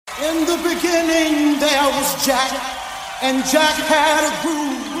In the beginning there was Jack, and Jack had a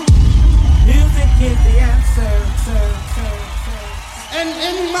groove. Music is the answer. And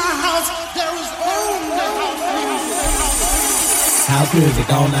in my house there is only house music. House music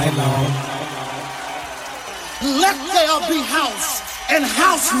all night long. Let there be house, and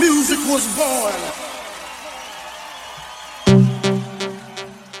house music was born.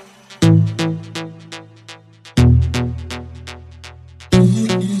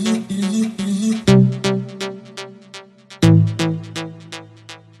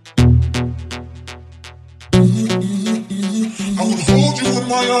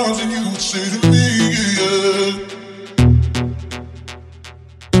 My arms and you would say to me, yeah.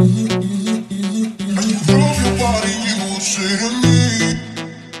 And you drove your body, you would say to me.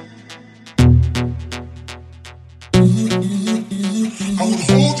 I would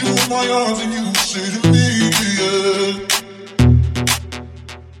hold you in my arms and you would say to me, yeah.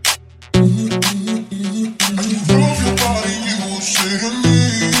 And you drove your body, you would say to me.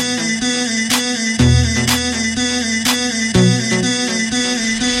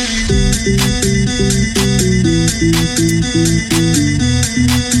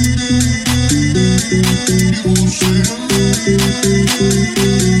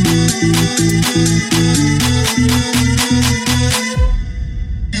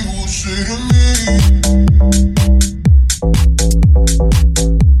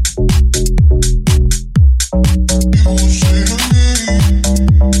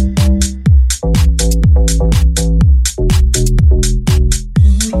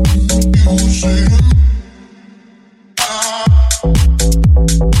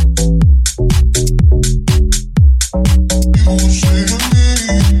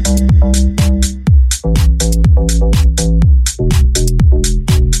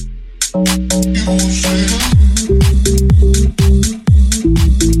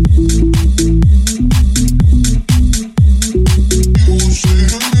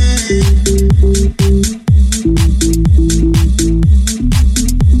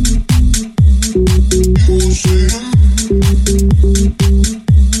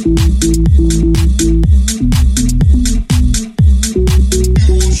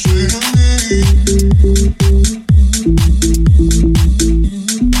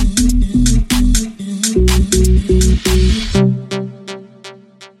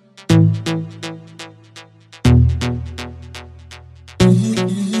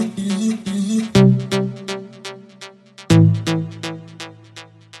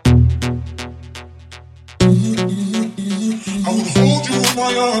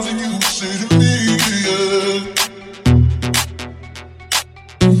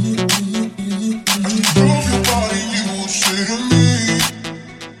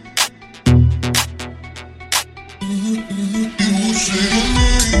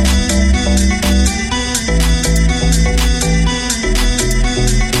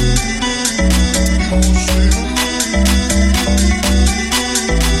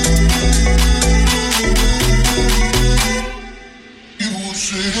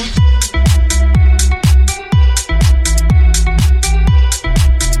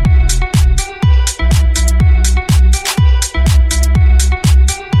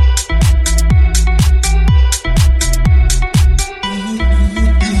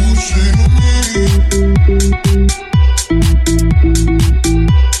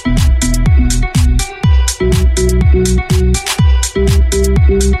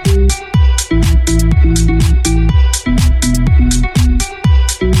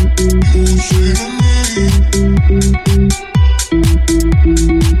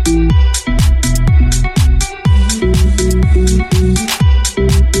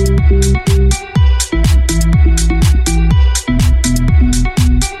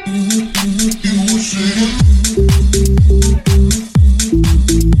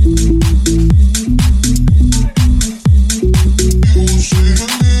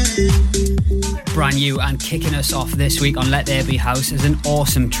 This week on Let There Be House is an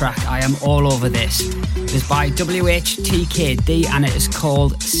awesome track. I am all over this. It is by WHTKD and it is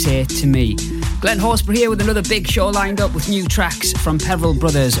called Say To Me. Glenn Horsburgh here with another big show lined up with new tracks from Peveril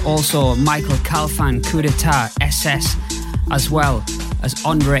Brothers, also Michael Calfan, Coup d'etat, SS, as well as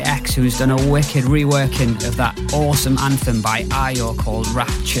Andre X, who's done a wicked reworking of that awesome anthem by Ayo called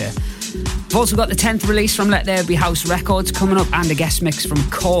Rapture. We've also got the 10th release from Let There Be House Records coming up and a guest mix from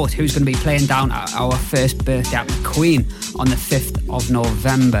Court, who's going to be playing down at our first birthday at McQueen on the 5th of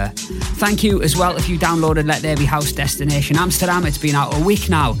November. Thank you as well if you downloaded Let There Be House Destination Amsterdam. It's been out a week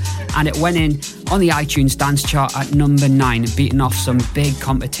now and it went in on the iTunes dance chart at number 9, beating off some big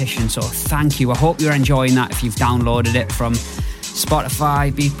competition. So thank you. I hope you're enjoying that if you've downloaded it from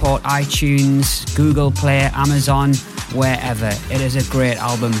Spotify, Beatport, iTunes, Google Play, Amazon, wherever. It is a great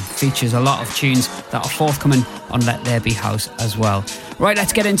album, features a lot of tunes that are forthcoming on Let There Be House as well. Right,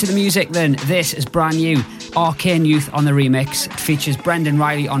 let's get into the music then. This is brand new, Arcane Youth on the remix. It features Brendan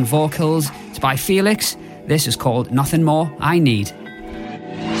Riley on vocals. It's by Felix. This is called Nothing More I Need.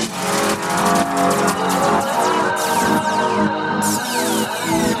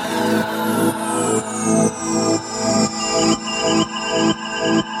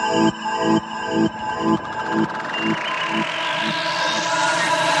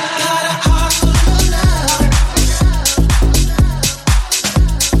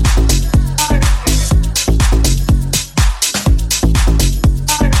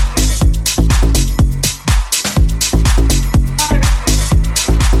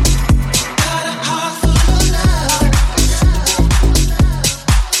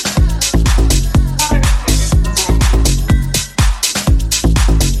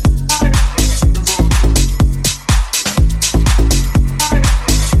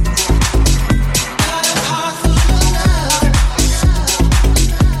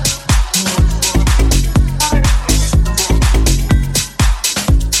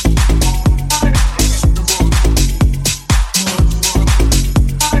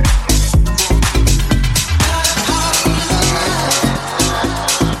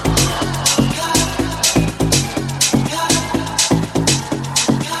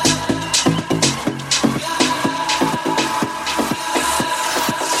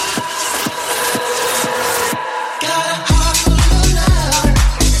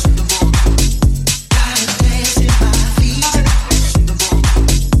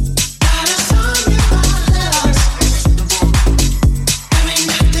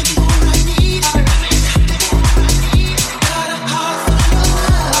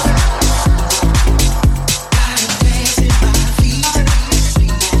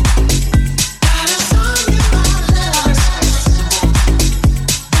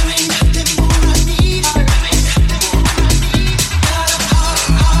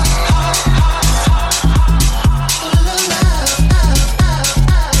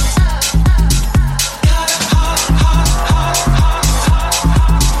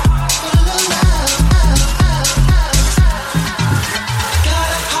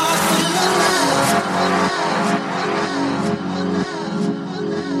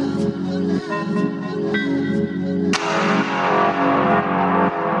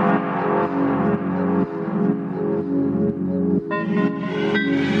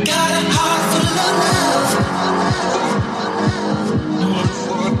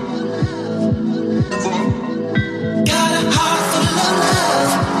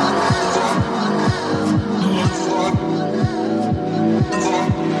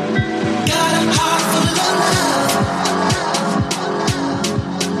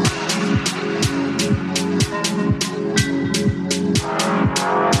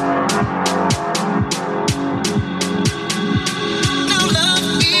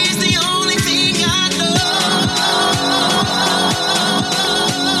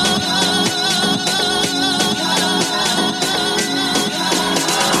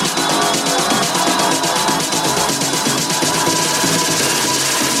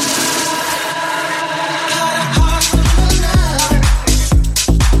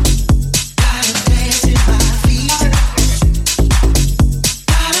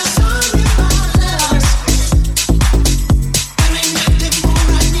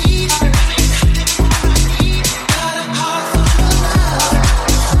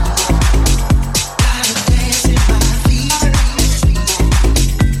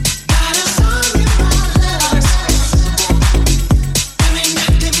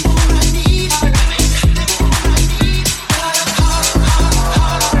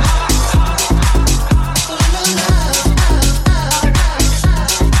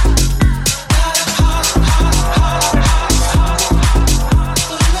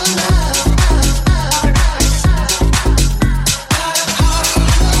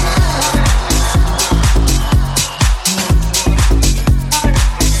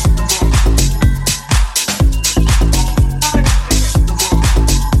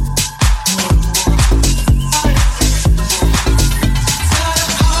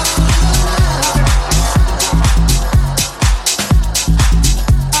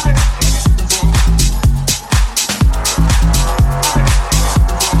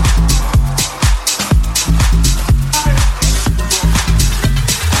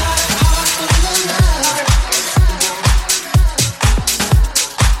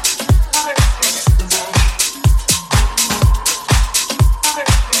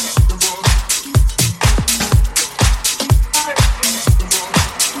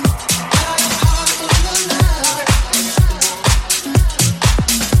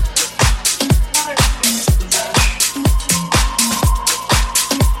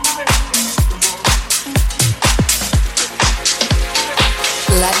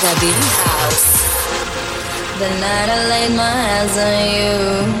 La Debbie House. The night I laid my hands on you,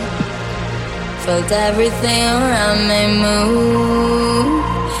 felt everything around me move.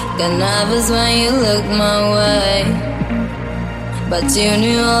 Got nervous when you looked my way, but you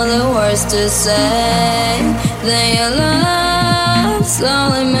knew all the words to say. Then your love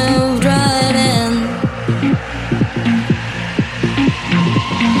slowly moved right in.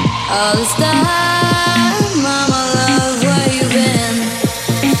 All this time, mama love, where you been?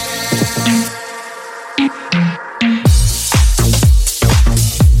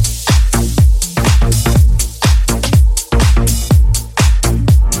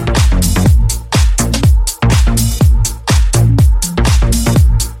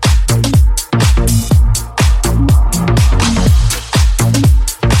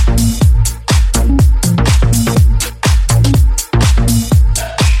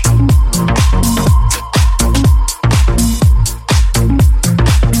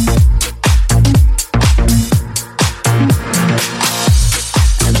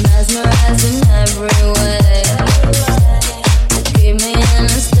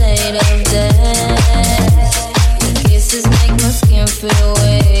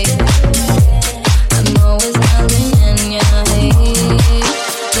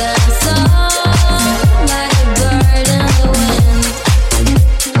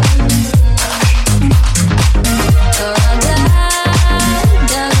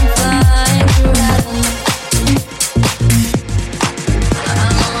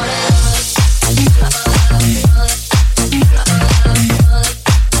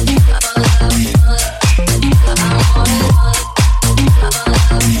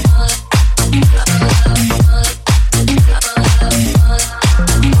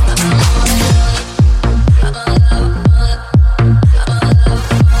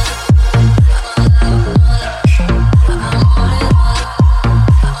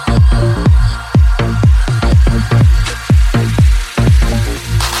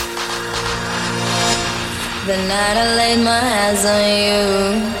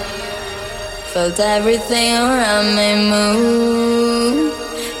 Felt everything around me move.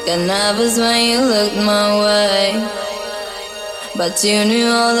 Got nervous when you looked my way, but you knew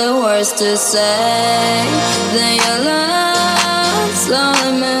all the words to say. Then your love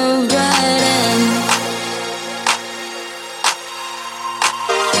slowly moved right in.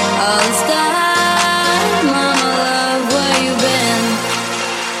 All this time, mama love, where you been?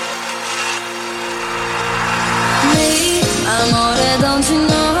 Me, I'm all that, don't you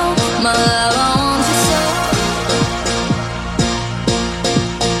know? My love, I want you so.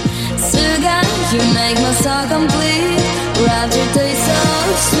 Sugar, you make my soul complete. Wrapped your taste so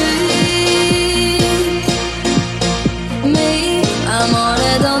sweet. Me, I'm all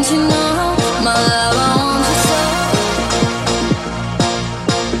that, don't you know? My love, I want you so.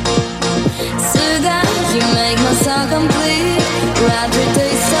 Sugar, you make my soul complete. Wrapped your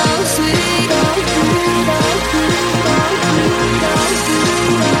taste so sweet.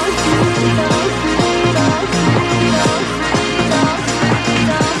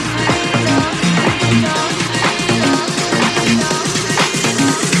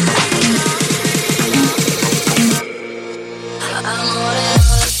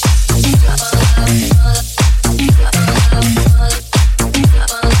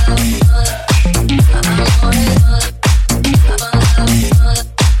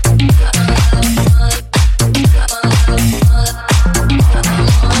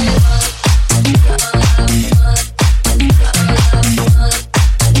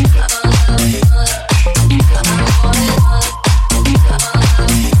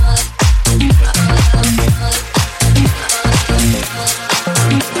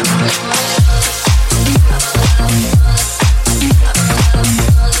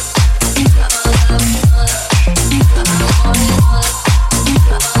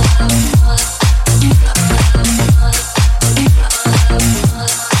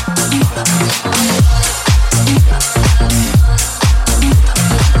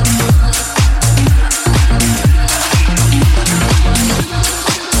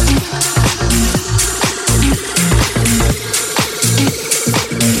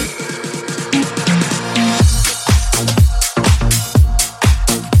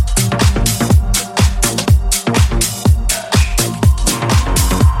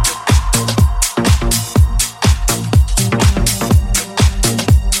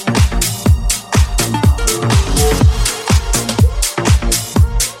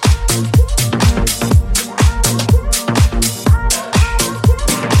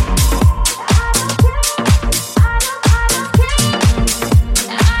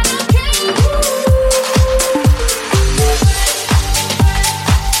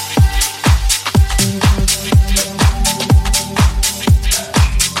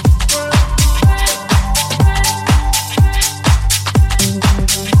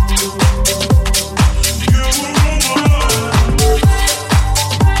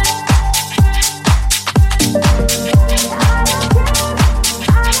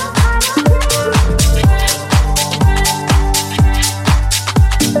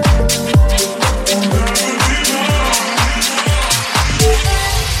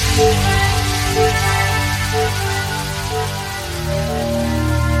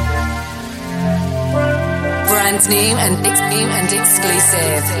 It's new and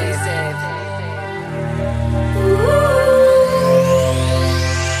exclusive.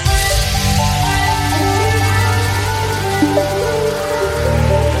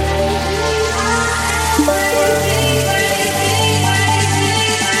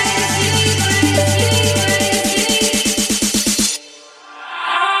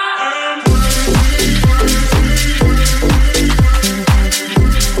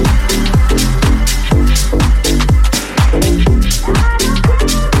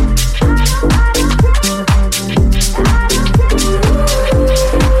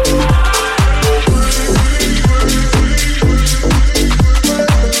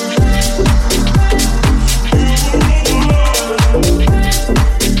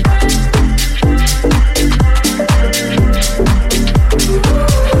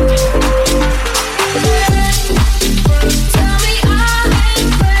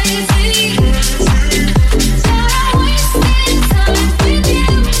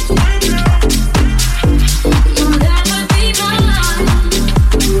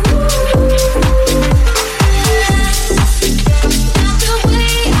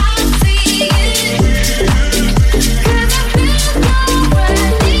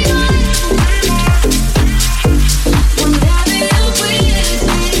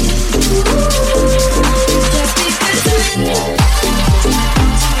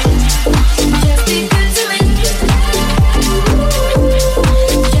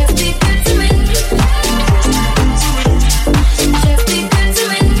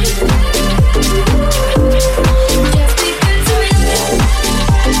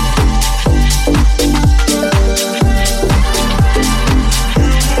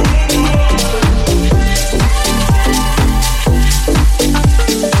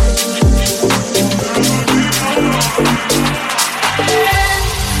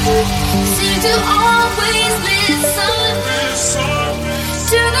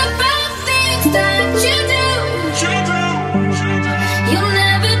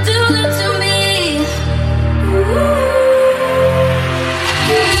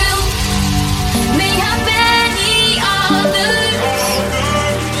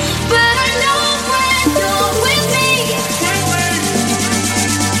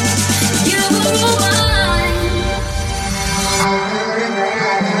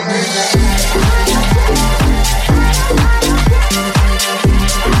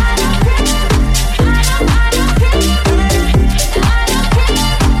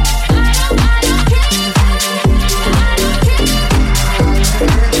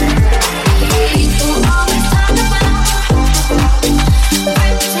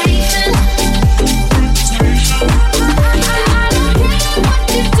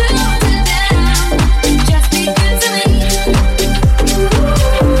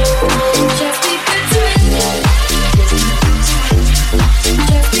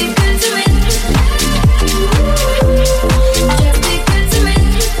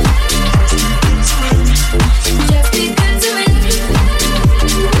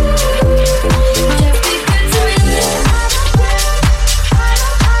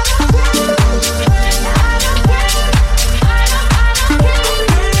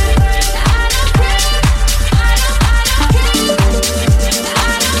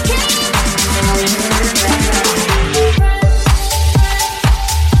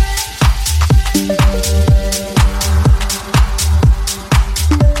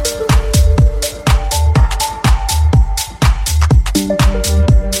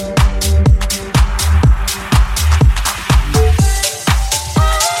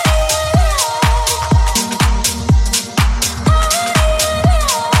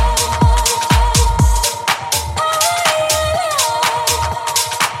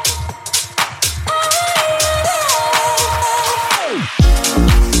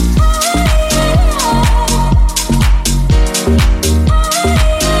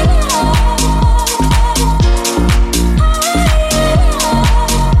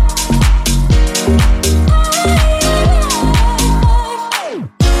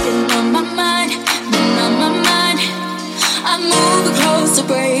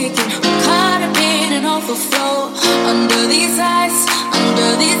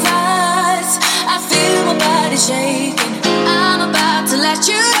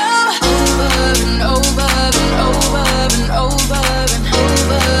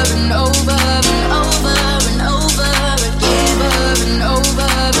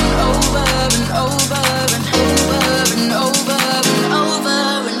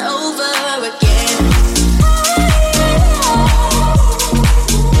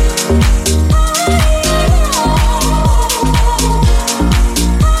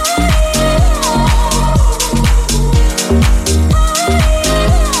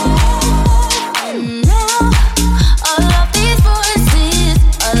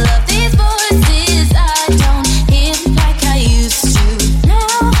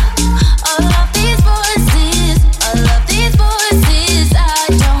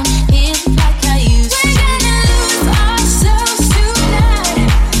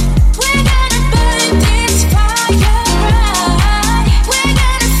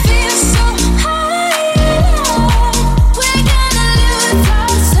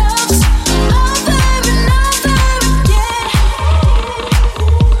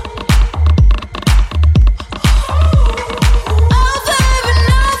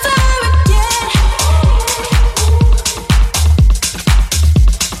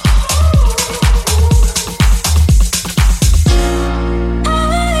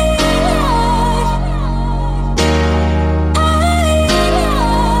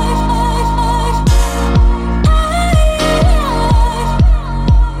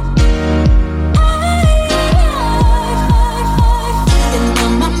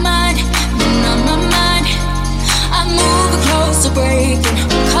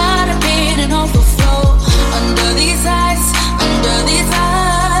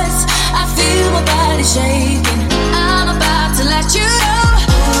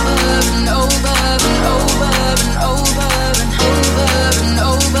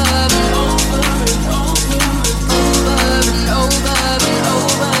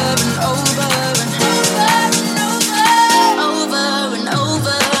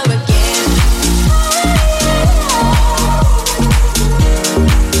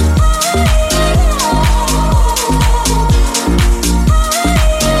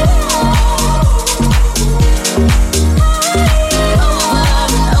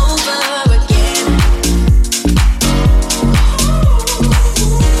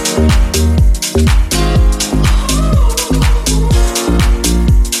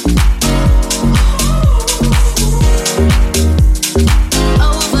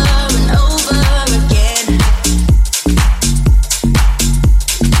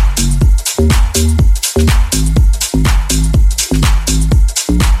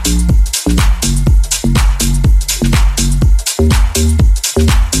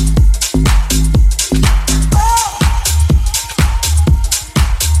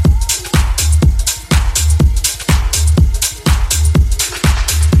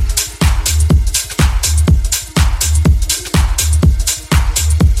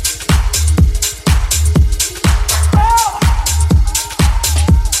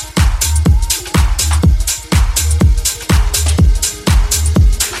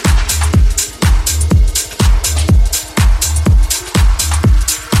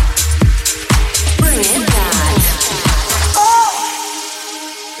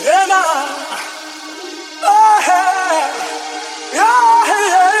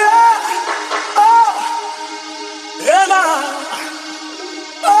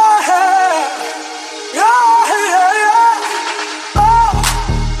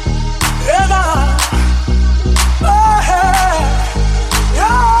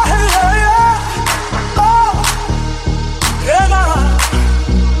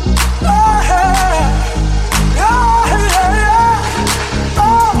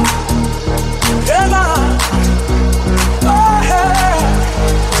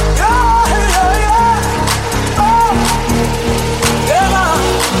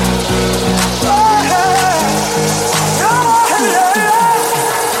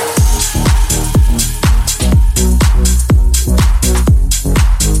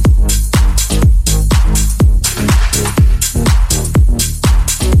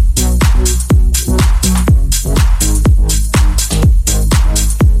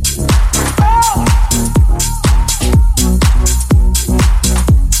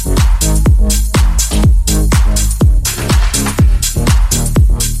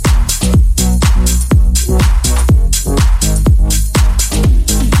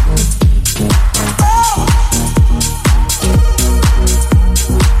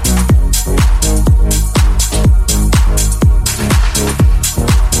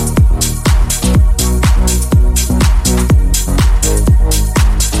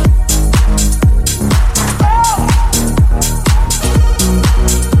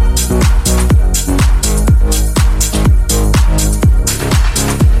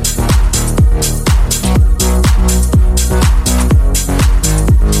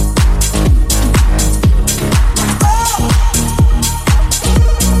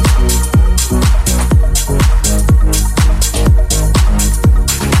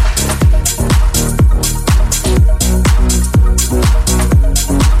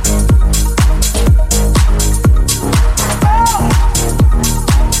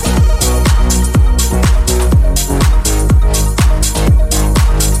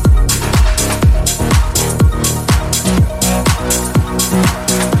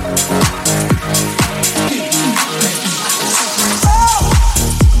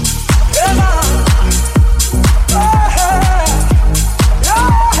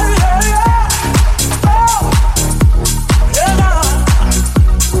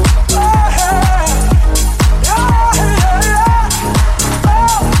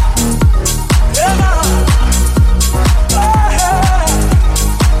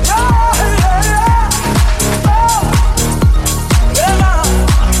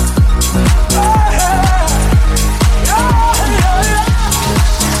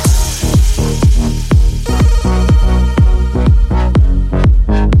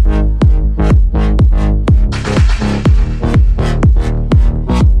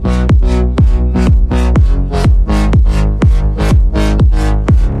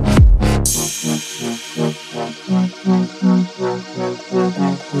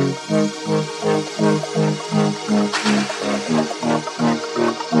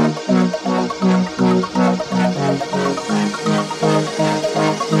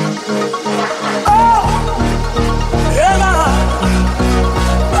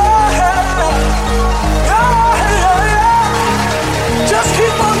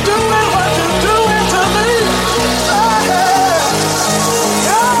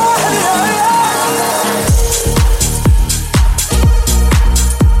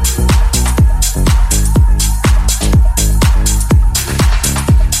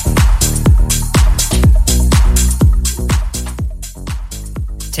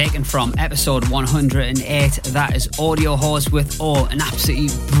 taken from episode 108. That is Audio Horse with O, an absolutely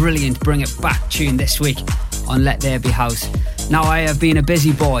brilliant Bring It Back tune this week on Let There Be House. Now, I have been a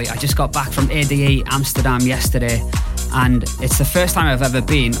busy boy. I just got back from ADE Amsterdam yesterday, and it's the first time I've ever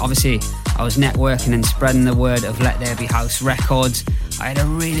been. Obviously, I was networking and spreading the word of Let There Be House records. I had a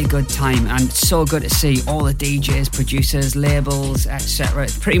really good time, and it's so good to see all the DJs, producers, labels, etc.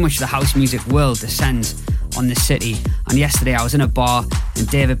 Pretty much the house music world descends on the city. And yesterday I was in a bar and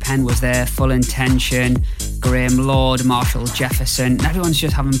David Penn was there, Full Intention, Graham Lord, Marshall Jefferson, and everyone's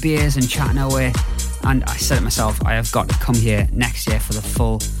just having beers and chatting away. And I said to myself, I have got to come here next year for the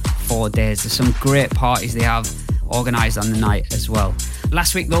full 4 days. There's some great parties they have organised on the night as well.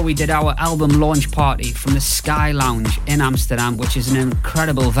 Last week though, we did our album launch party from the Sky Lounge in Amsterdam, which is an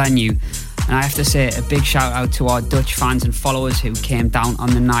incredible venue. And I have to say a big shout out to our Dutch fans and followers who came down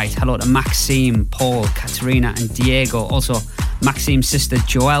on the night. Hello to Maxime, Paul, Katerina and Diego. Also Maxime's sister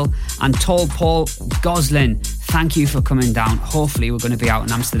Joelle and Tall Paul Goslin. Thank you for coming down. Hopefully we're going to be out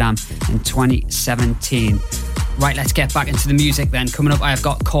in Amsterdam in 2017. Right, let's get back into the music then. Coming up, I have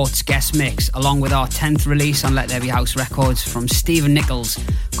got Court's guest mix, along with our 10th release on Let There Be House Records from Stephen Nichols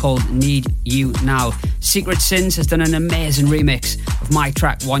called Need You Now. Secret Sins has done an amazing remix of my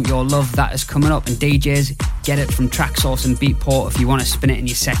track Want Your Love. That is coming up, and DJs, get it from Traxsource and Beatport if you want to spin it in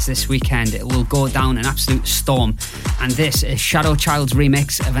your sets this weekend. It will go down an absolute storm. And this is Shadow Child's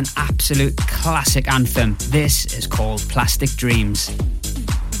remix of an absolute classic anthem. This is called Plastic Dreams.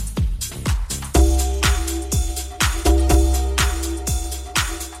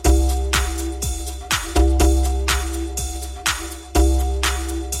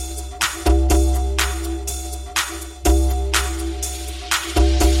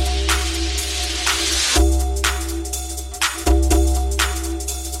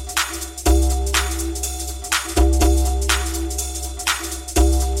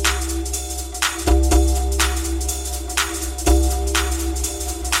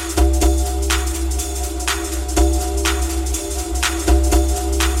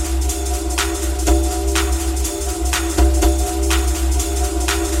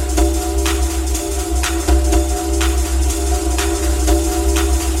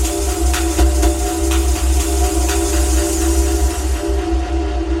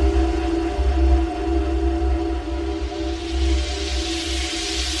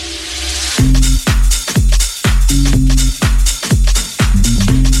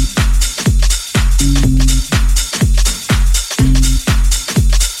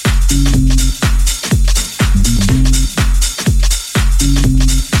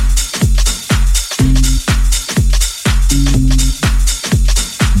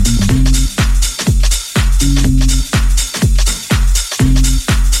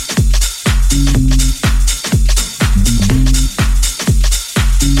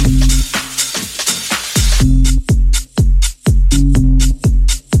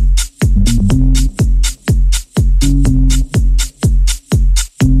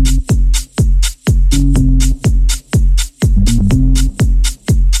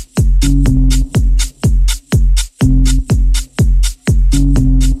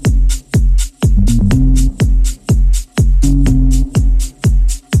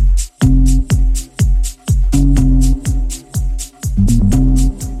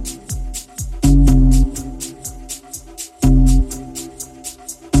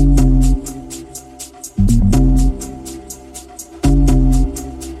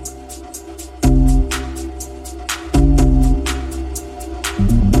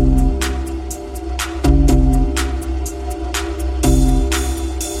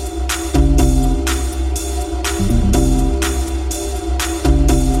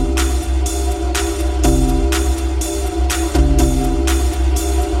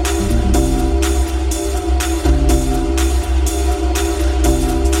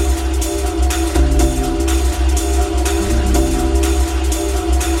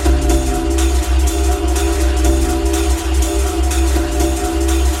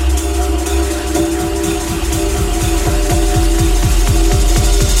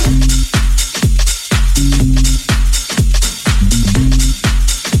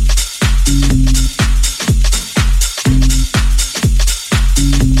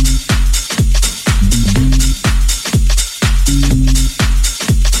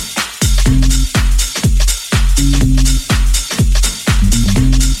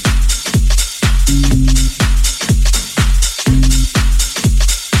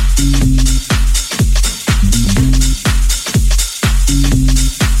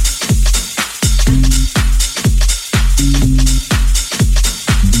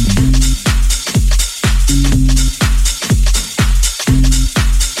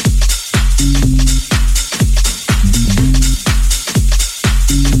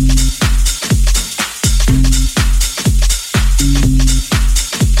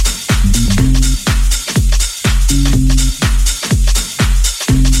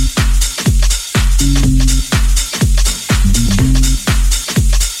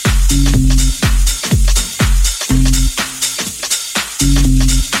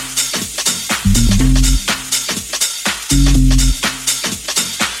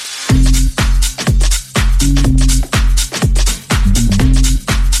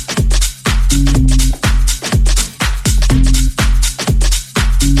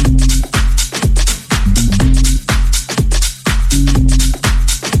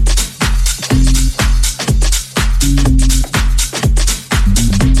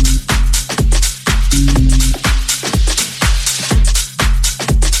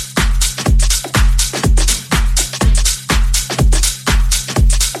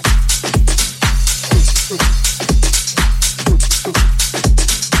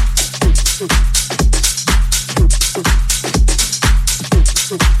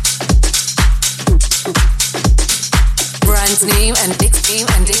 Extreme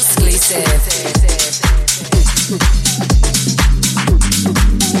and exclusive.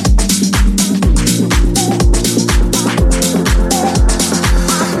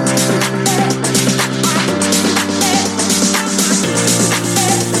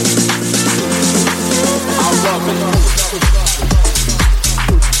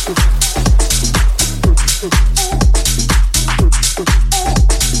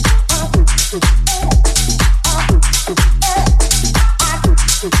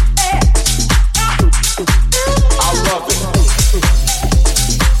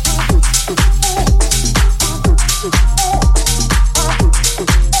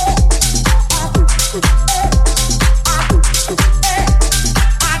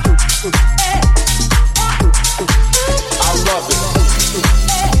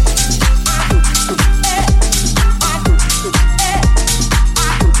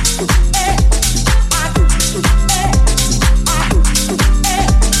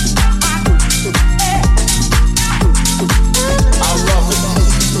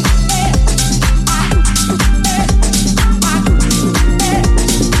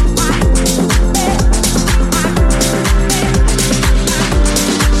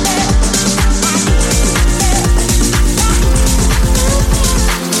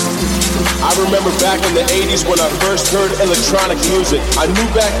 Back in the 80s when I first heard electronic music, I knew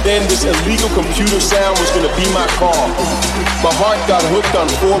back then this illegal computer sound was gonna be my call. My heart got hooked on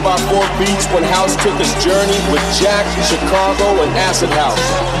 4x4 beats when house took its journey with Jack, Chicago, and Acid House.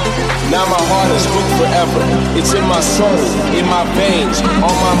 Now my heart is hooked forever. It's in my soul, in my veins,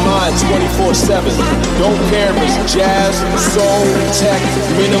 on my mind 24/7. Don't care if it's jazz, soul, tech,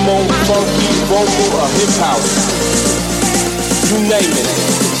 minimal, funky, vocal, or hip house. You name it.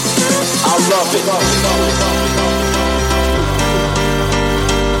 I love it.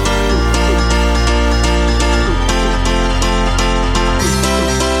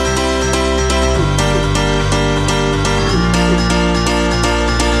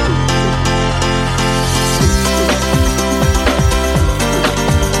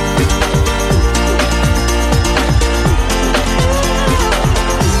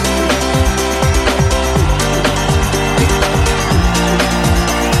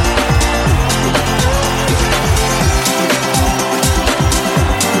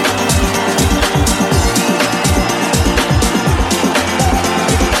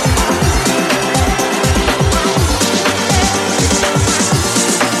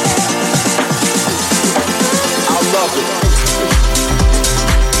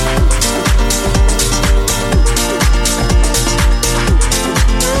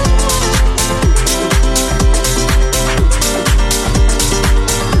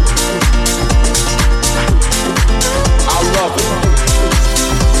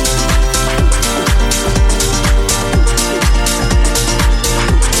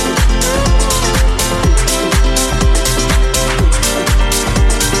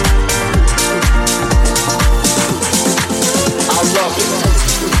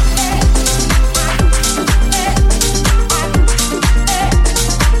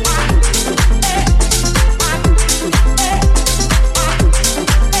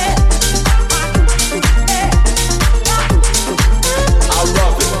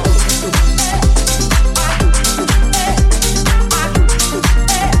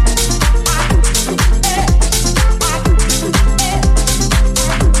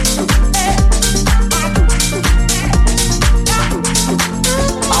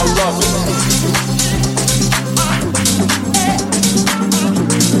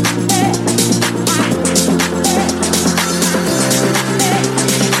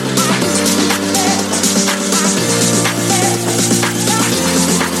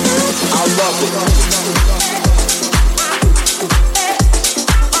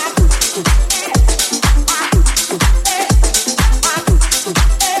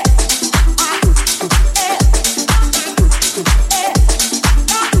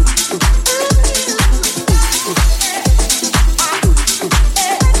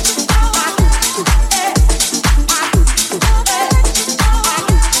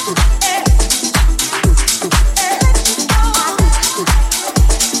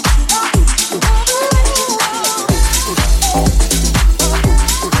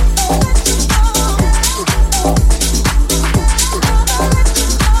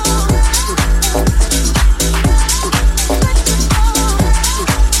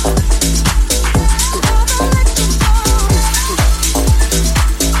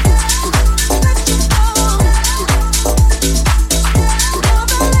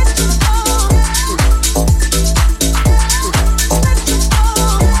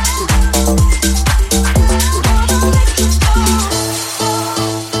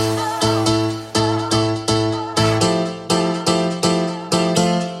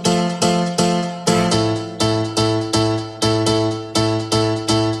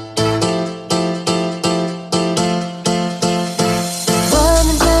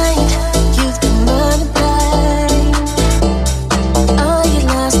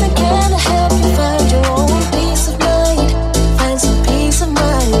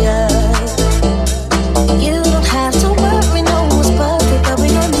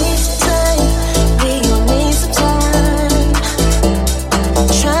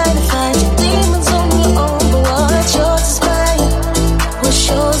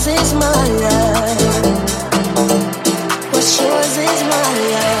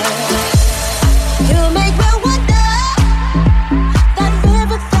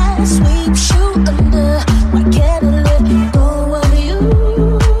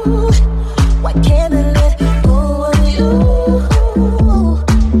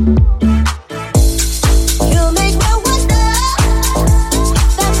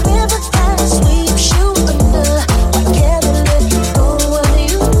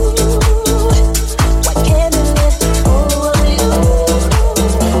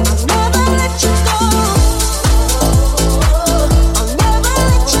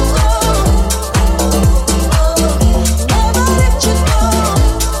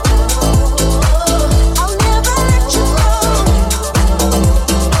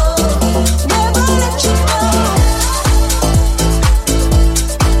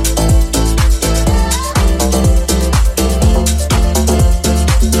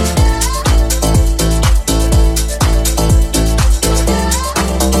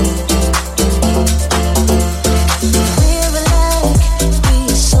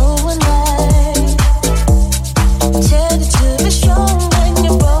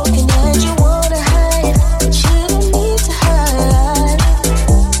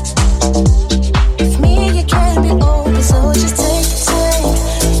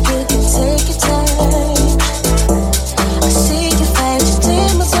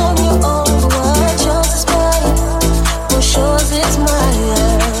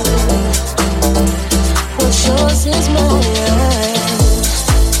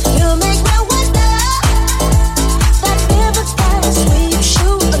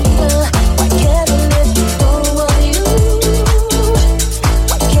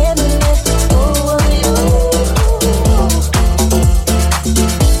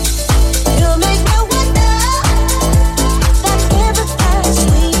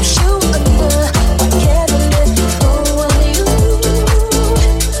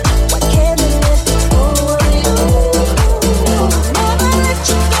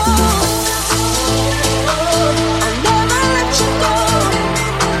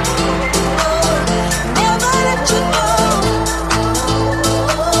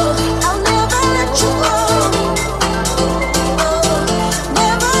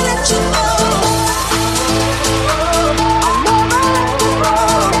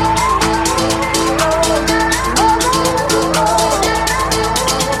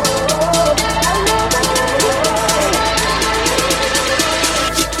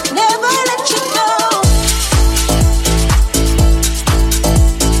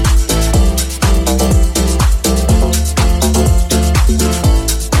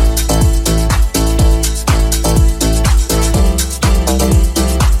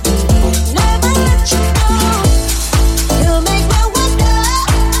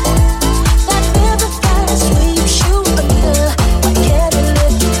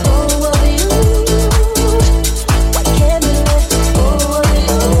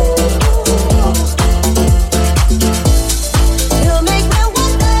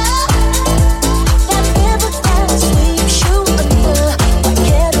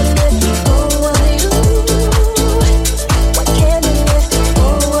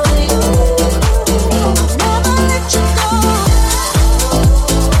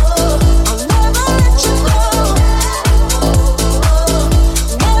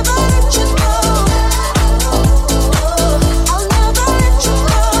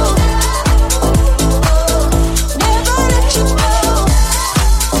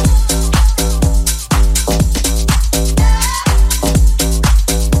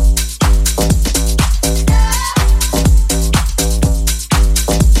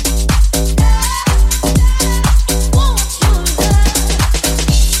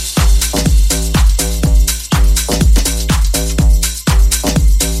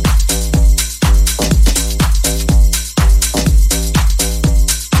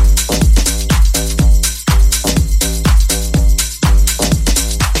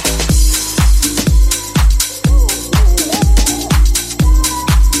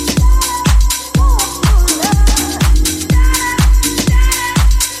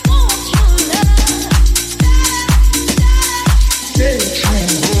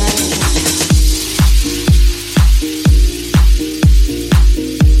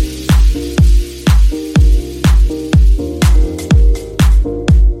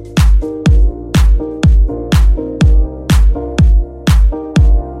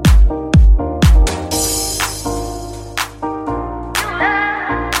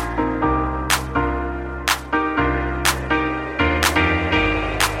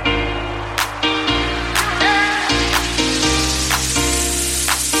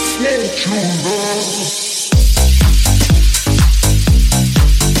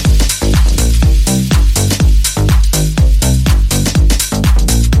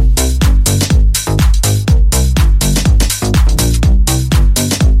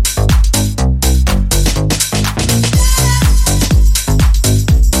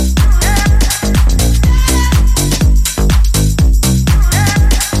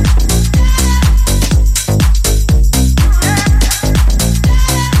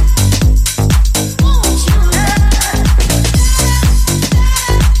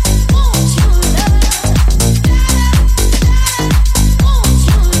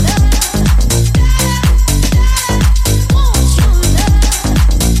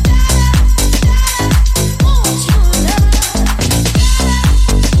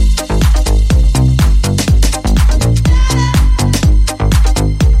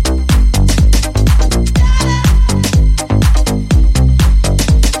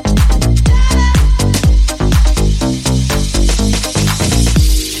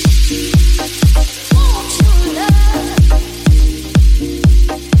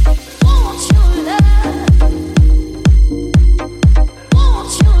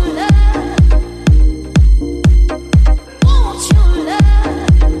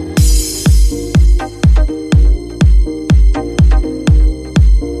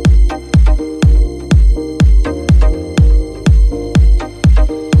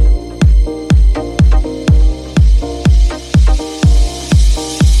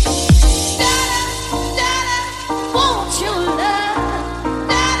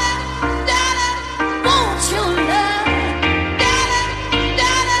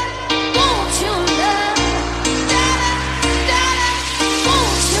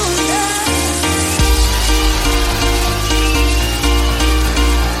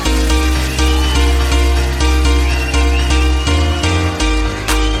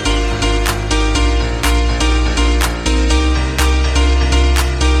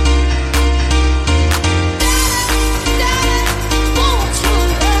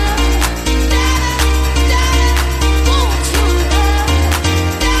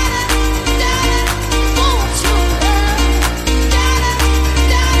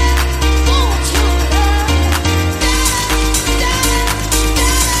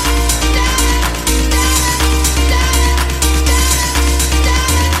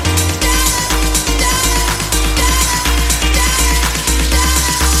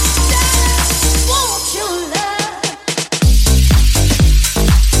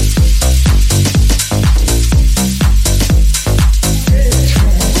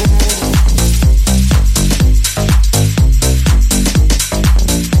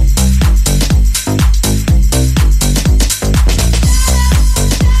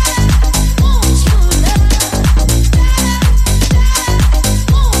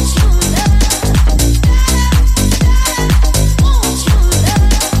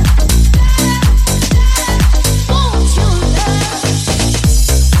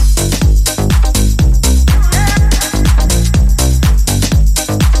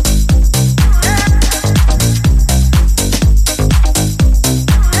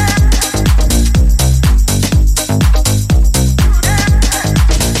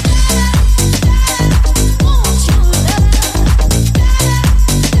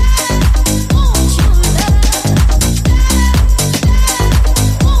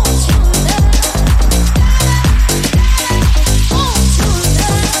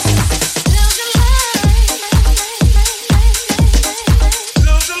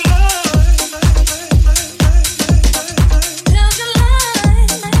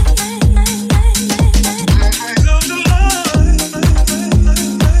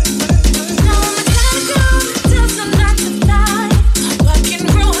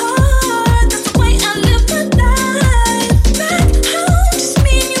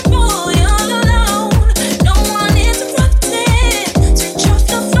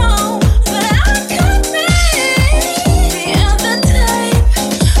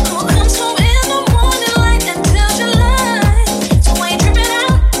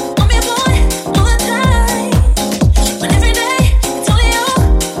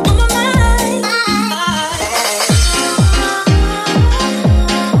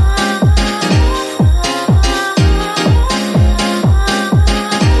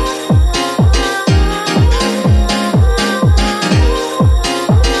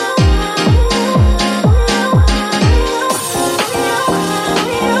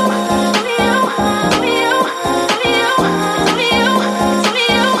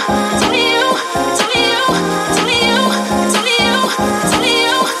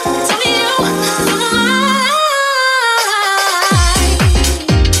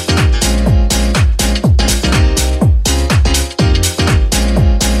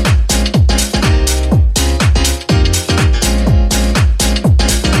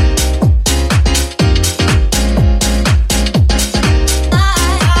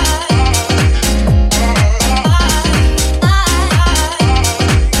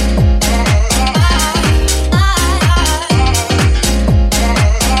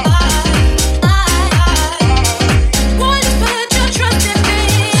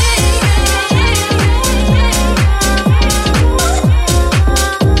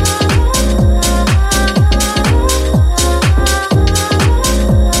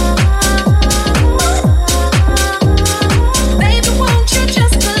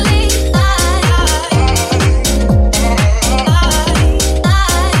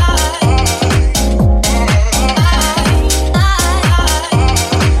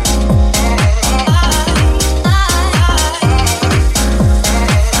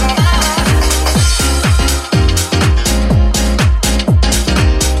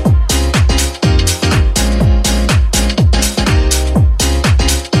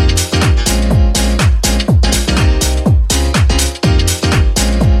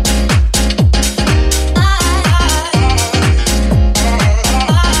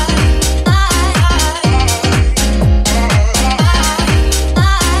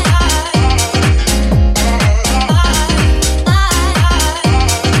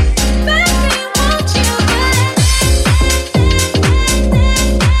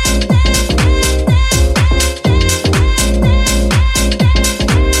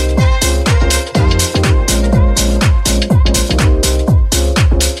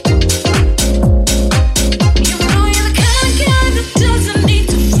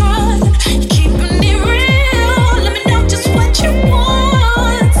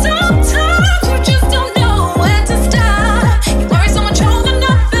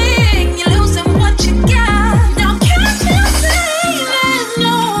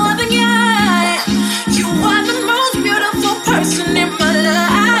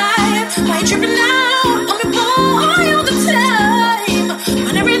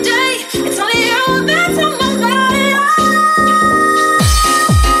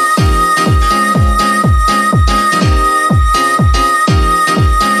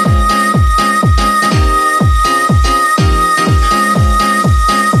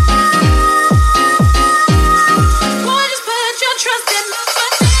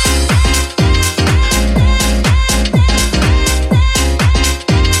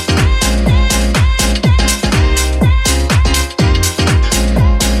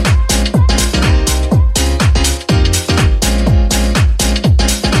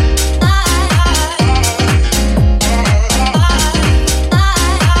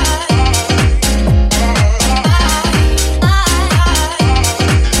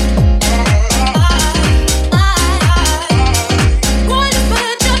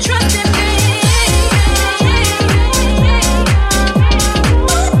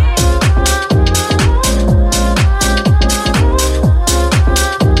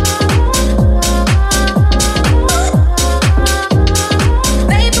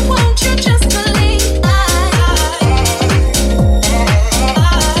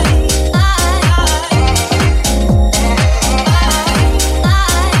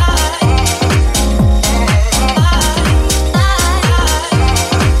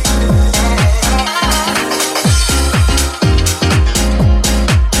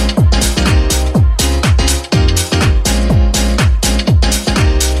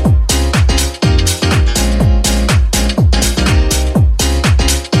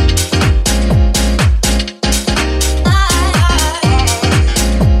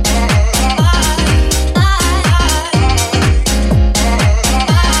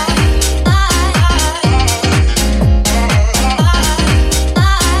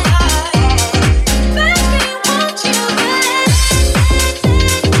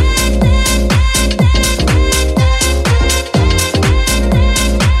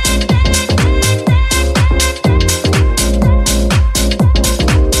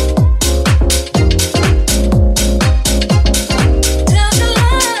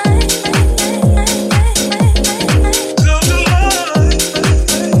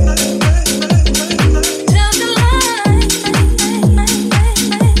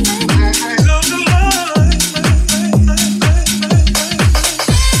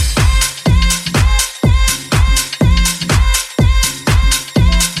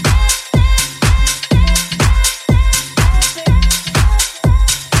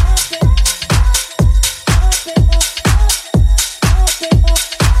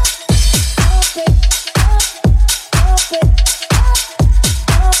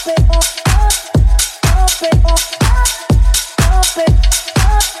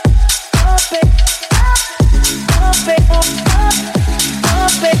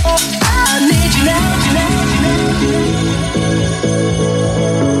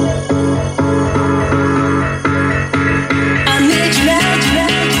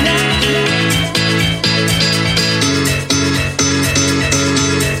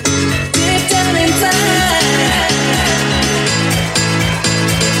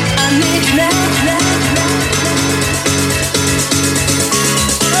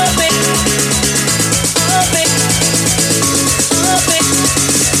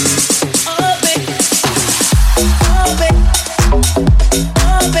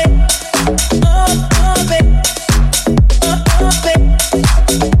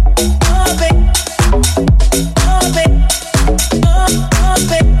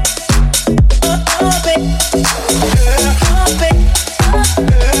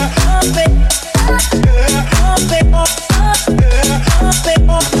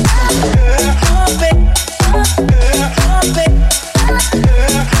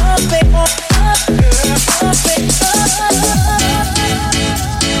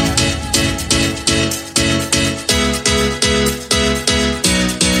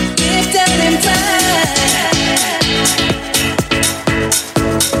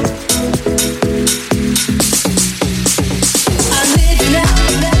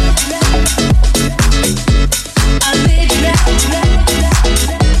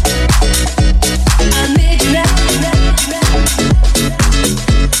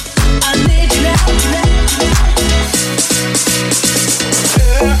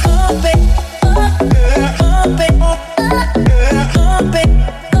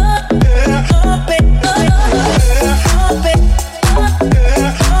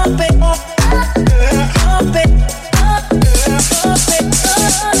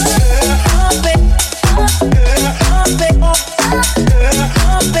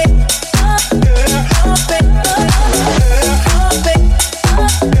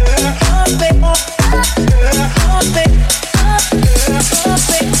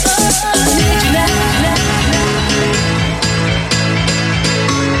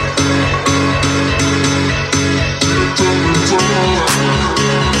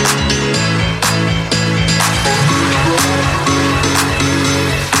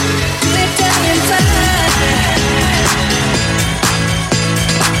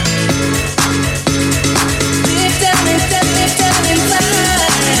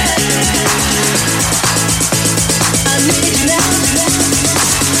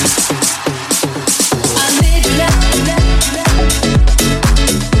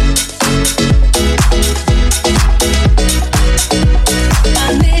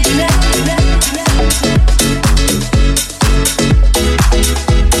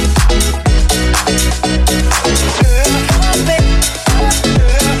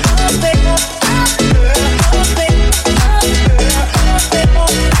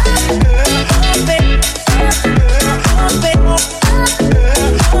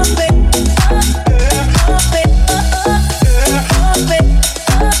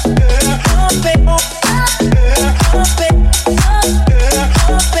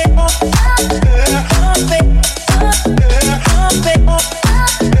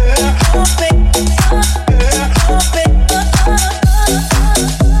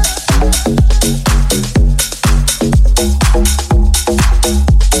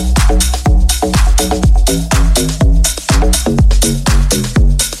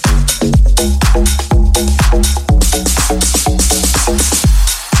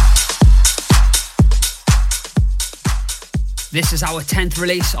 This is our 10th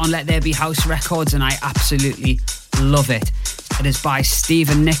release on Let There Be House Records, and I absolutely love it. It is by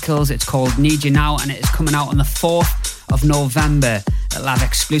Stephen Nichols. It's called Need You Now, and it is coming out on the 4th of November. It'll have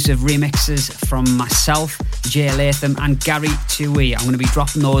exclusive remixes from myself, Jay Latham, and Gary Tui. I'm going to be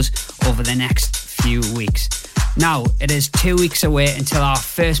dropping those over the next few weeks. Now, it is 2 weeks away until our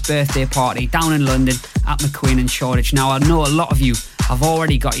first birthday party down in London at McQueen and Shoreditch. Now, I know a lot of you have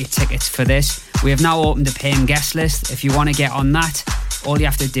already got your tickets for this. We have now opened a paying guest list. If you want to get on that, all you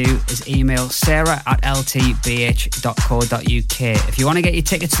have to do is email sarah@ltbh.co.uk. If you want to get your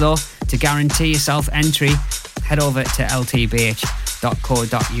tickets though, to guarantee yourself entry, head over to ltbh.co.uk.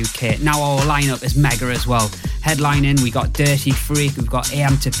 Now our lineup is mega as well. Headlining, we got Dirty Freak, we've got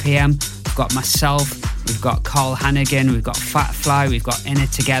AM to PM, we've got myself, we've got Carl Hannigan, we've got Fat Fly, we've got In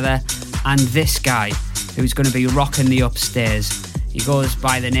It Together, and this guy who's going to be rocking the upstairs. He goes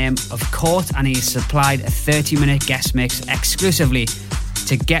by the name of Court, and he's supplied a 30-minute guest mix exclusively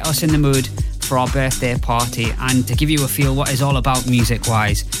to get us in the mood for our birthday party and to give you a feel what it's all about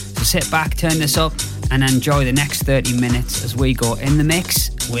music-wise. So sit back, turn this up, and enjoy the next 30 minutes as we go in the mix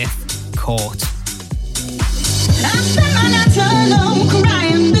with Court. I spend my nights alone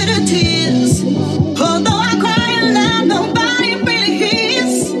crying bitter tears. Although I cry aloud, nobody really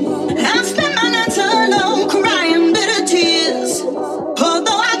hears. I spend my nights alone crying bitter tears.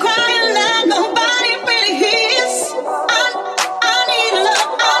 Although I cry aloud, nobody really hears. I need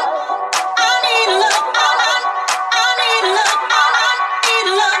love. I need love. I need love. I need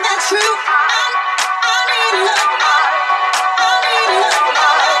love that's true. I need love. I need love.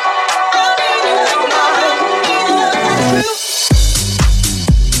 I need love. I need love that's true.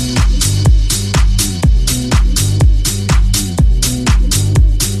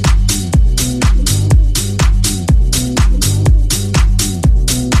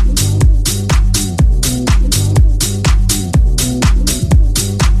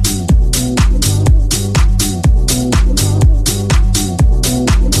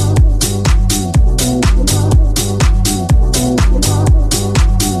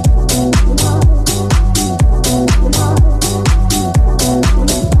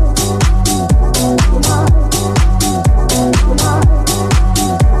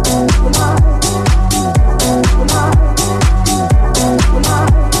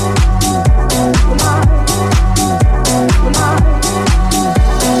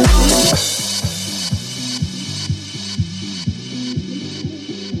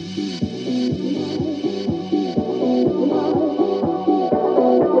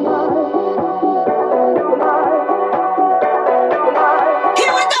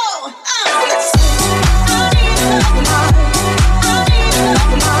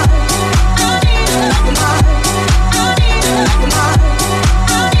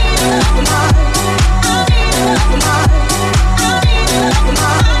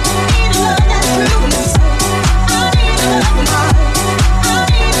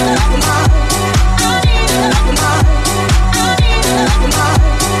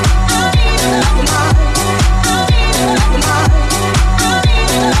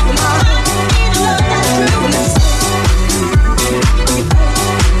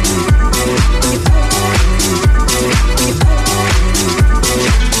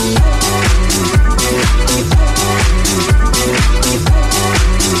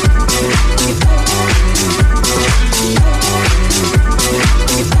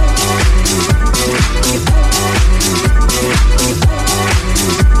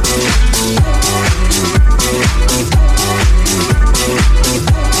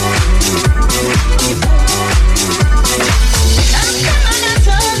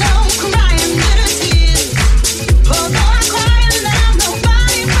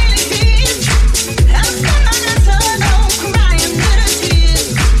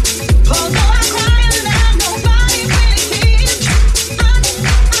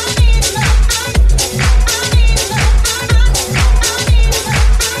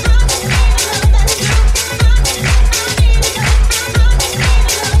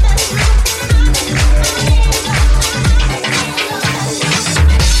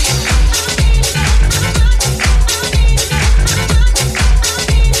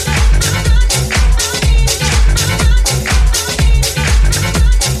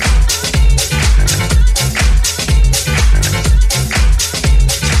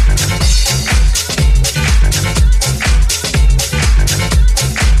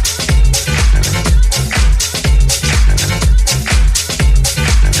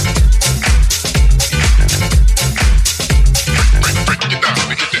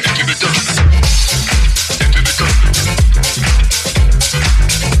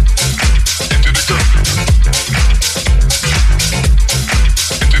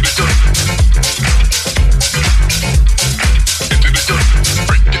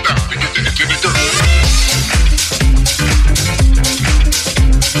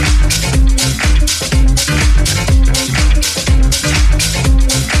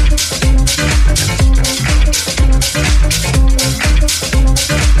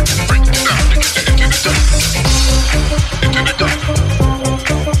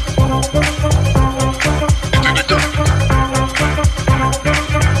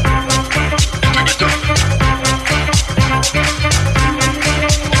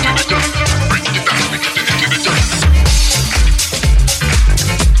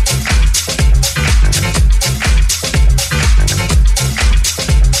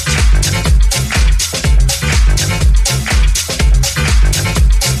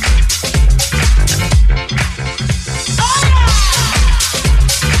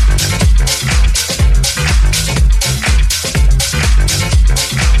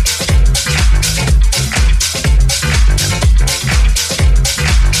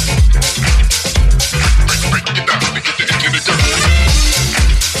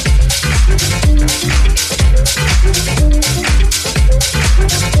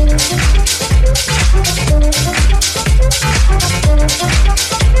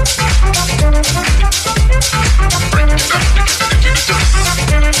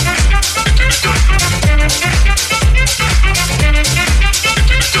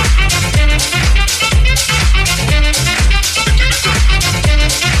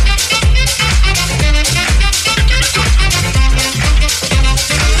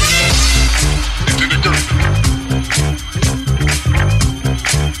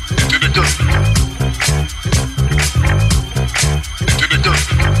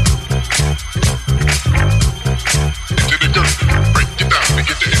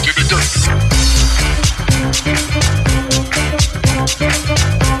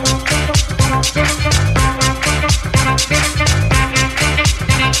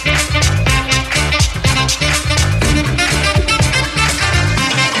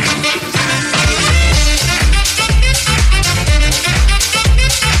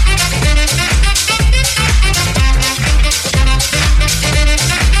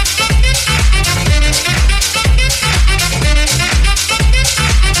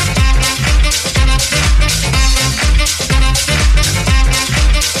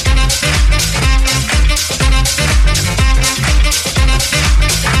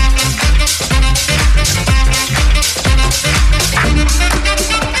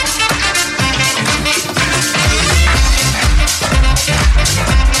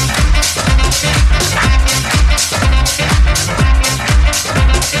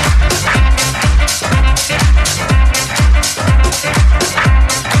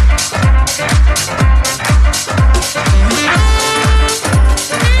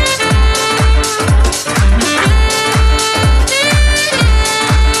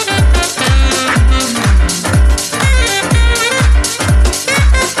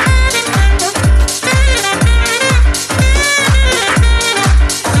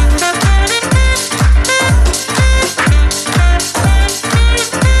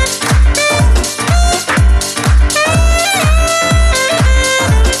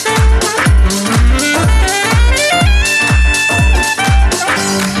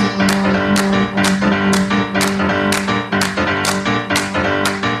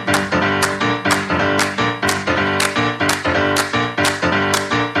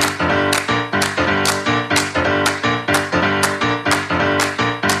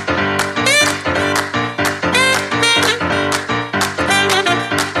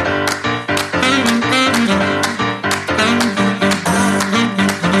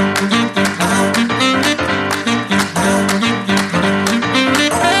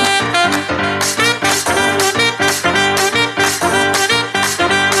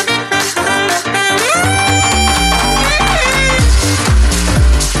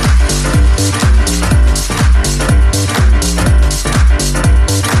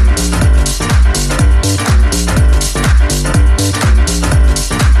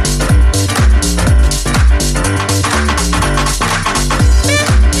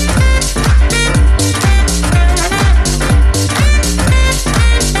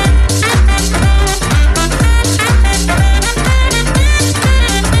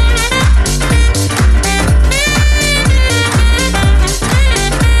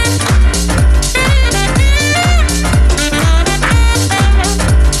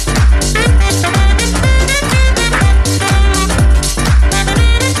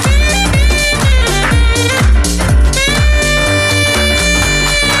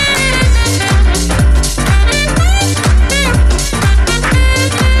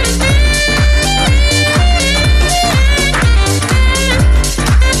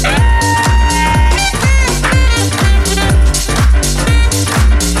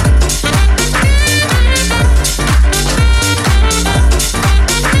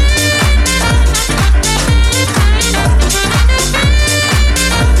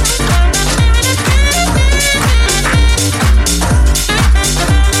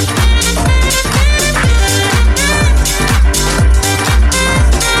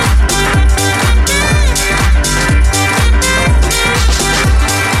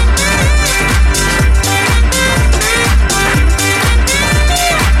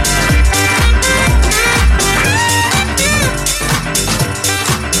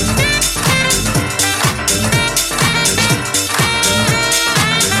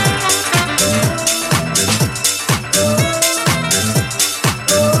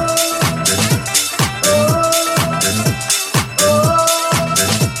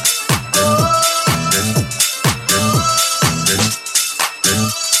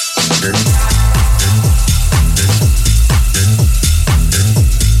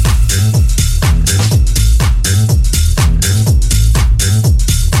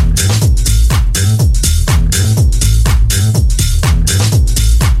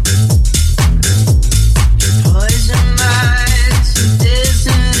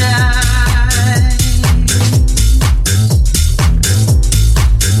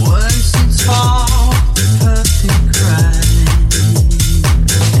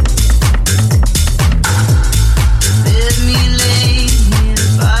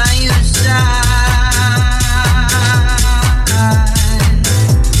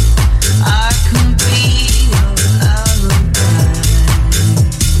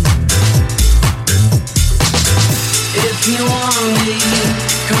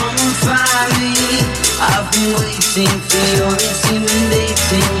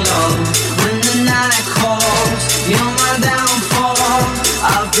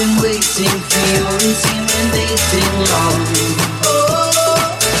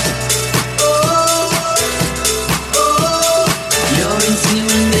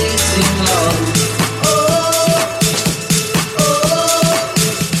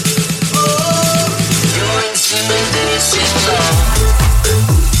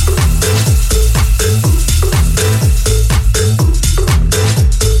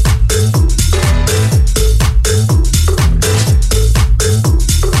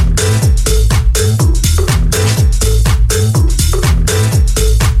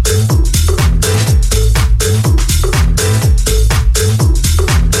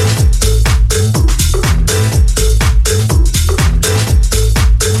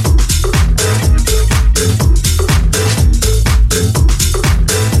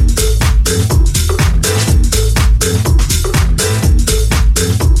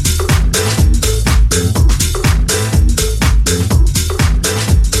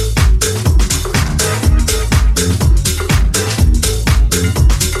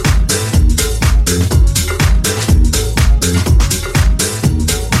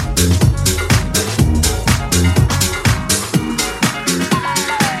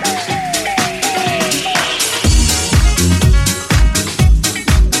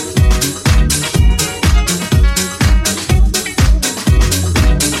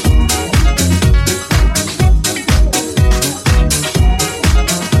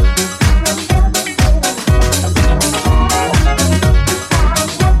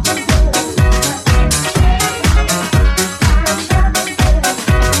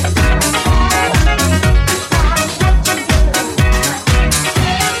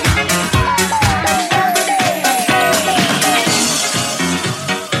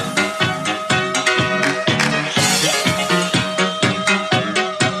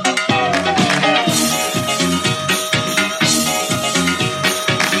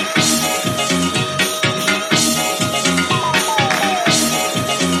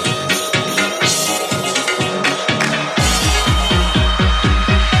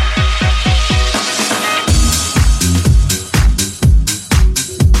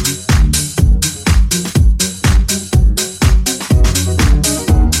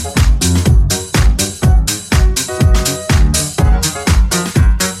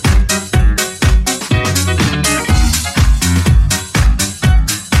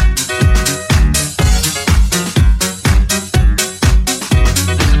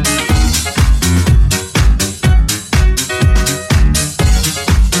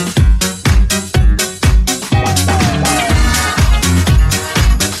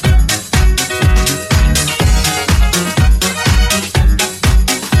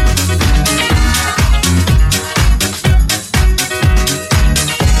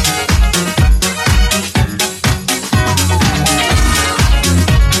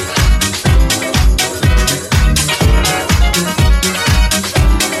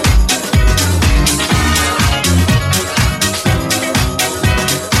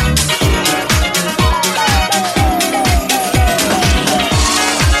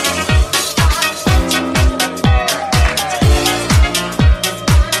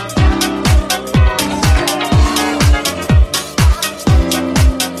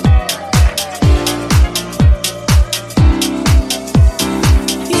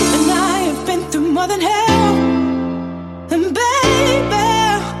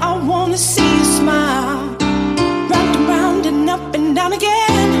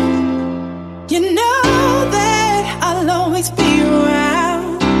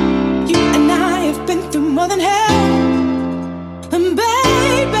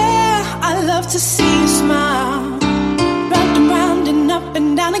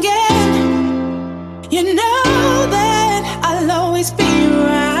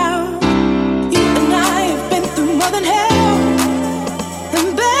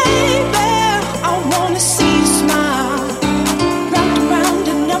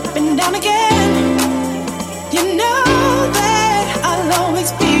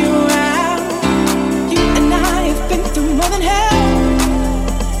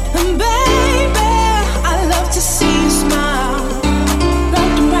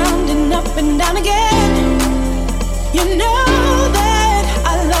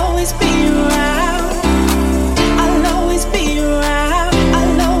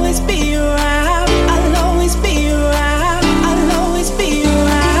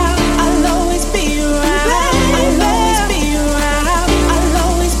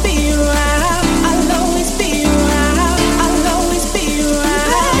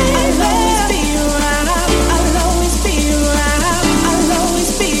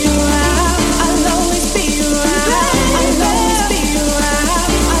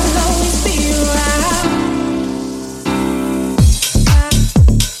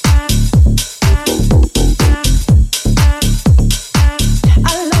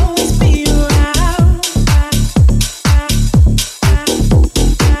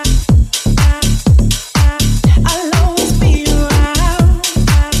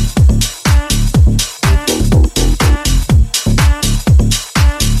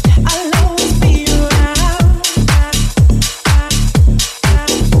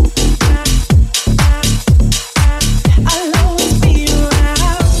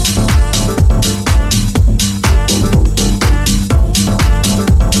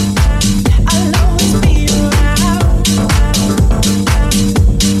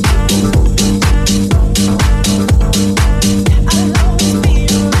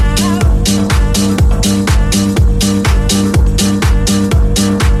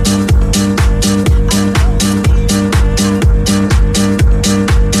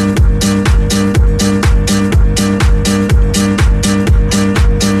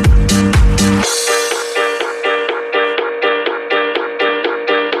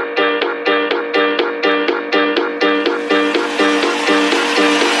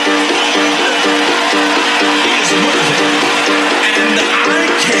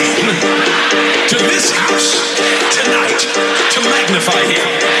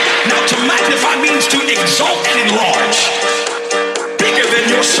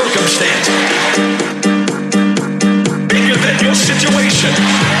 situation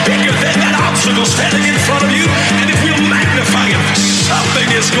bigger than that obstacle standing in front of you. And if you magnify it, something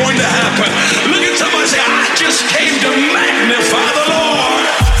is going to happen. Look at somebody and say, I just came to magnify the Lord.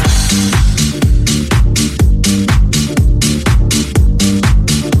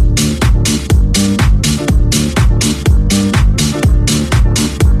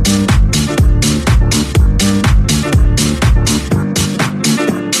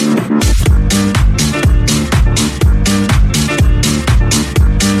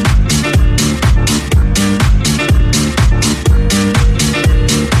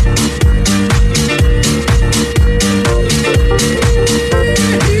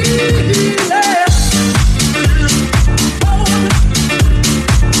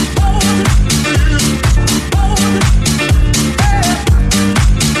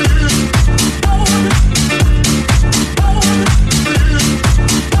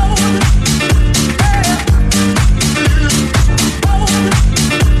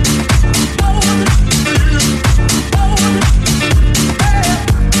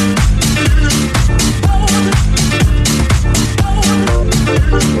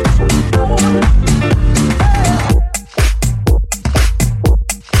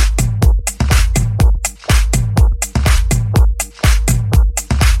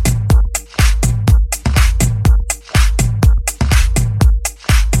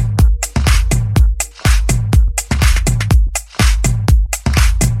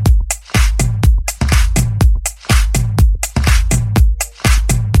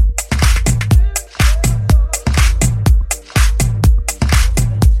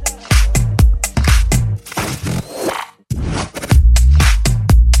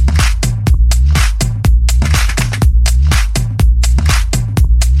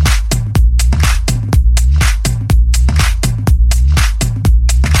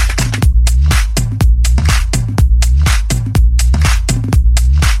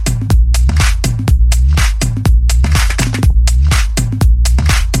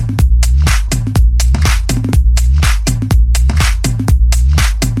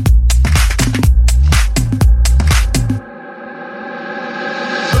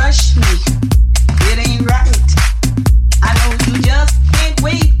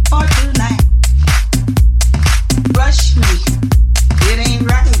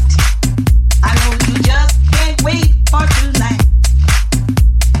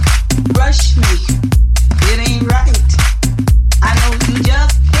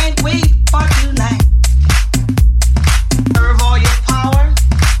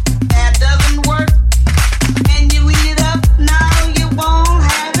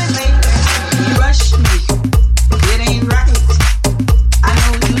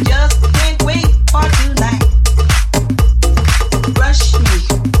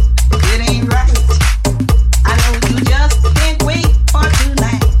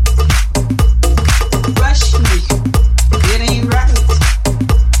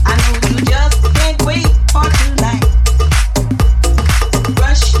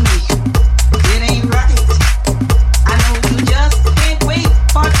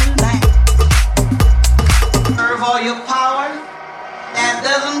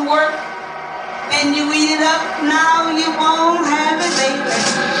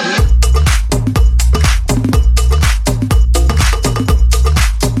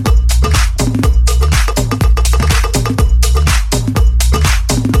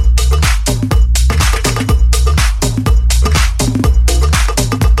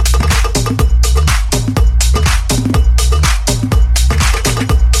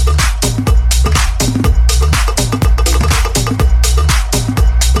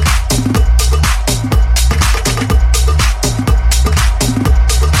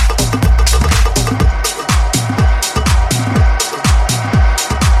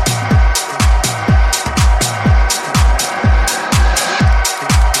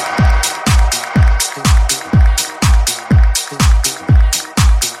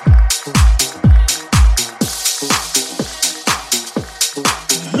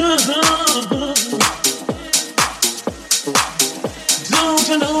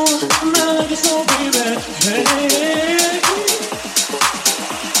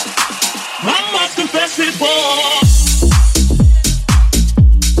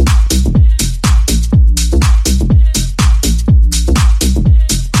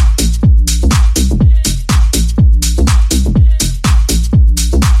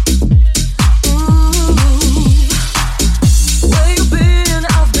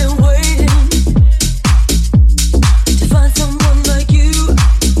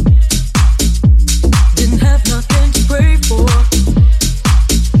 Didn't have nothing to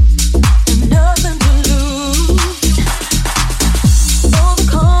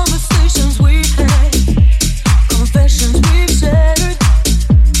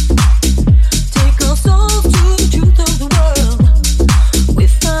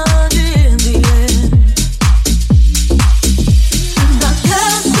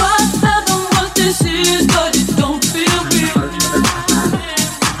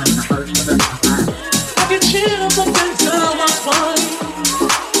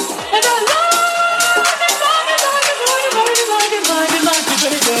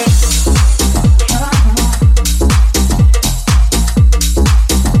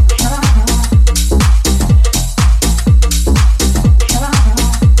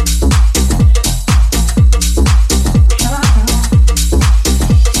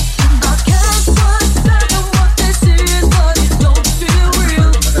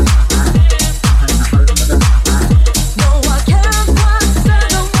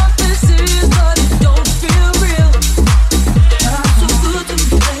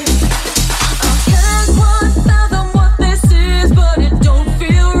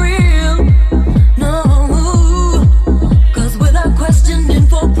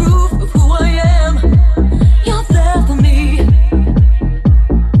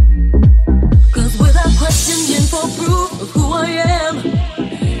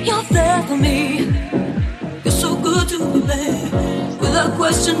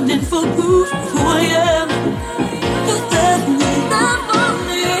listening for proof who I am. Cause love me,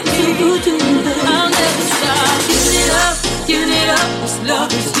 I'll never stop giving it up, this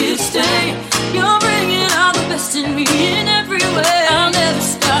love is here to stay. You're bringing all the best in me in every way. I'll never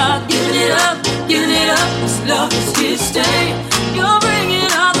stop giving it up, this love is here to stay. You're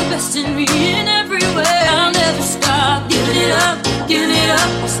bringing all the best in me in every way. I'll never stop giving it up,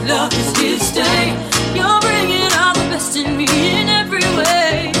 this love is here to stay. You're bringing all the best in me in every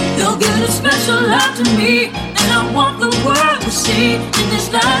way. You're giving a special love to me, and I want the world to see in this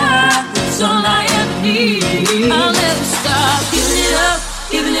life. That's all I ever need. I'll never stop giving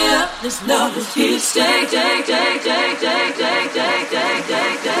it up, this love is here to stay.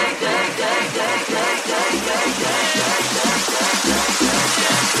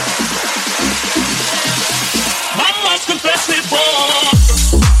 I must confess it, boy.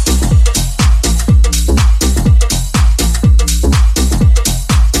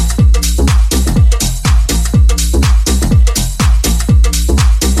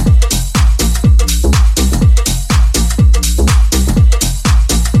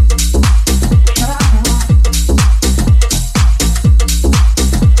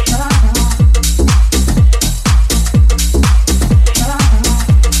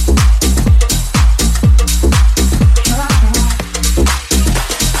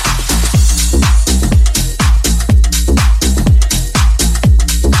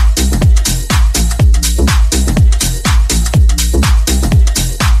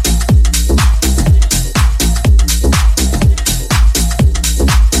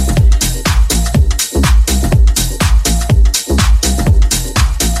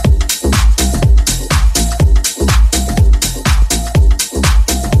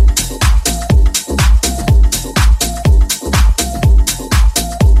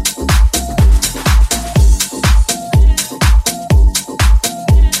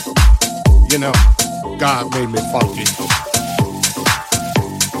 God made me funky.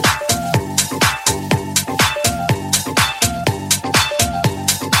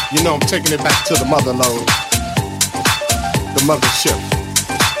 You know I'm taking it back to the mother lode, the mothership.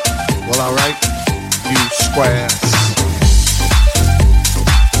 Well, alright, you squares.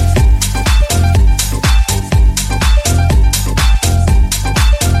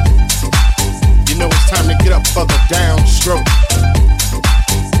 You know it's time to get up for the downstroke.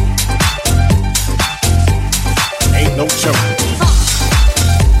 Ain't no joke.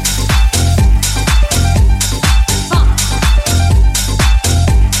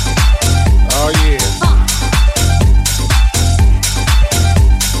 Oh yeah.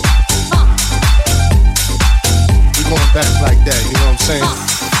 We going back like that, you know what I'm saying?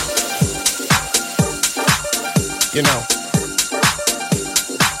 You know,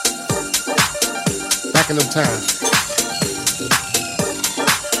 back in them times,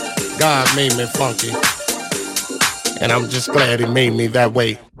 God made me funky. And I'm just glad he made me that way.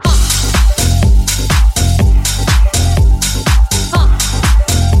 You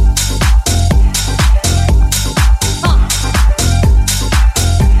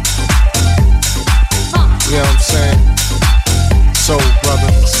know what I'm saying? Soul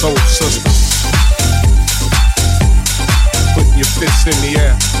brother, soul sister. Put your fists in the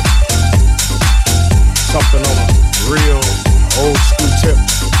air. Something on a real old school tip.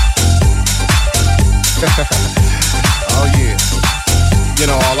 Oh yeah, you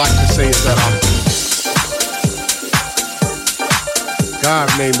know, all I can say is that God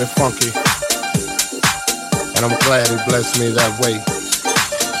made me funky, and I'm glad he blessed me that way.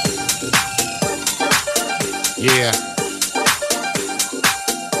 Yeah,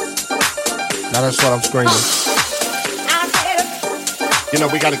 now that's what I'm screaming. You know,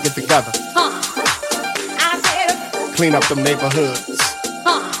 we gotta get together, clean up them neighborhoods.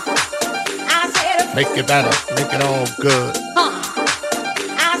 Make it better, make it all good.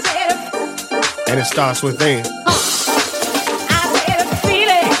 And it starts within.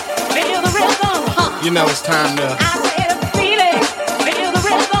 You know it's time to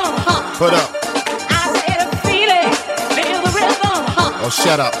put up. Oh,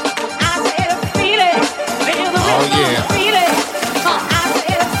 shut up. Oh, yeah.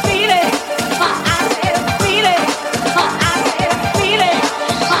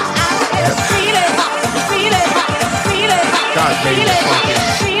 God made me funky.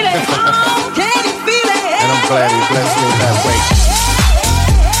 And I'm glad he blessed me that way.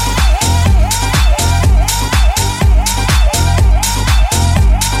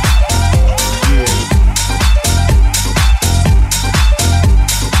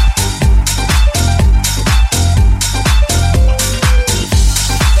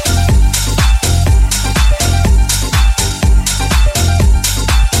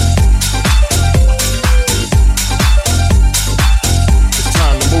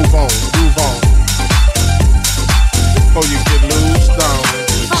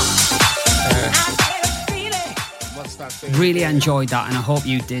 Really enjoyed that, and I hope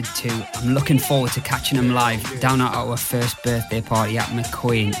you did too. I'm looking forward to catching him live down at our first birthday party at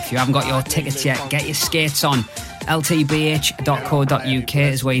McQueen. If you haven't got your tickets yet, get your skates on. ltbh.co.uk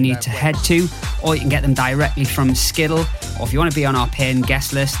is where you need to head to, or you can get them directly from Skiddle, or if you want to be on our paying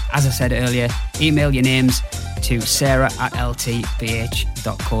guest list, as I said earlier, email your names to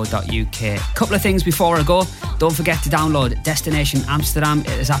sarah@ltbh.co.uk. Couple of things before I go. Don't forget to download Destination Amsterdam.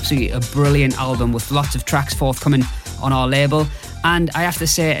 It is absolutely a brilliant album with lots of tracks forthcoming on our label. And I have to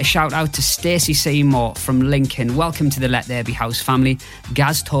say a shout out to Stacey Seymour from Lincoln. Welcome to the Let There Be House family.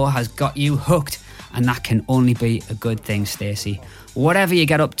 Gaztor has got you hooked, and that can only be a good thing, Stacey. Whatever you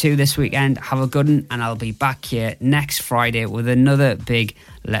get up to this weekend, have a good one, and I'll be back here next Friday with another big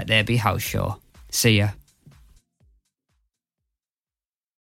Let There Be House show. See ya.